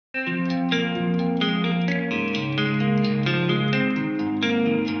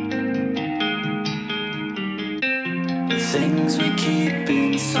things we keep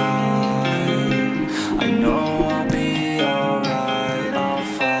inside. I know I'll be alright. I'll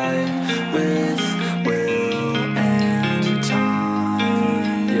fight with will and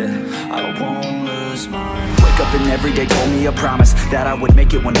time. Yeah, I won't lose mine. Wake up and every day told me a promise that I would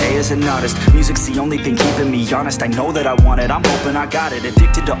make it one day as an artist. Music's the only thing keeping me honest. I know that I want it, I'm hoping I got it.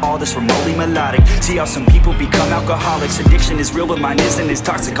 Addicted to all this remotely melodic. See how some people become alcoholics. Addiction is real but mine isn't as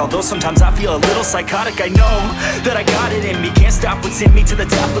toxic. Although sometimes I feel a little psychotic. I know that I got it in me. Can't stop what's in me to the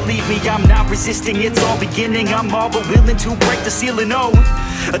top. Believe me, I'm not resisting. It's all beginning. I'm all but willing to break the ceiling. Oh,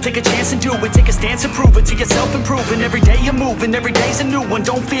 take a chance and do it. Take a stance and prove it to yourself. Improving every day you're moving. Every day's a new one.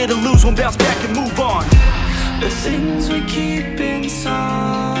 Don't fear to lose one. Bounce back and move on. The things we keep inside,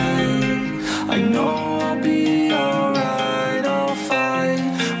 I know I'll be alright. I'll fight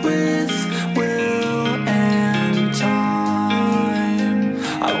with will and time.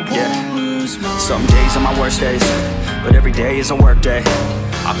 I won't lose my... Some days are my worst days, but every day is a work day.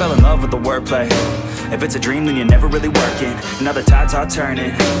 I fell in love with the wordplay. If it's a dream, then you're never really working. Now the tides are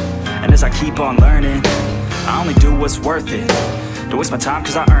turning, and as I keep on learning, I only do what's worth it. Don't waste my time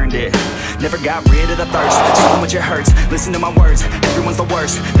cause I earned it. Never got rid of the thirst. So much it hurts, listen to my words. Everyone's the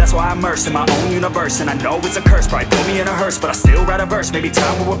worst, that's why I'm immersed in my own universe. And I know it's a curse, probably put me in a hearse, but I still write a verse. Maybe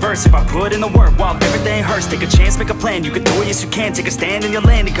time will reverse if I put in the work while everything hurts. Take a chance, make a plan, you can do it, yes you can. Take a stand in your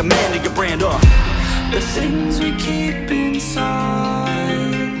land and command of your brand. The things we keep inside,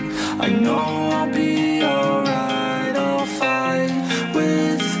 I know I'll be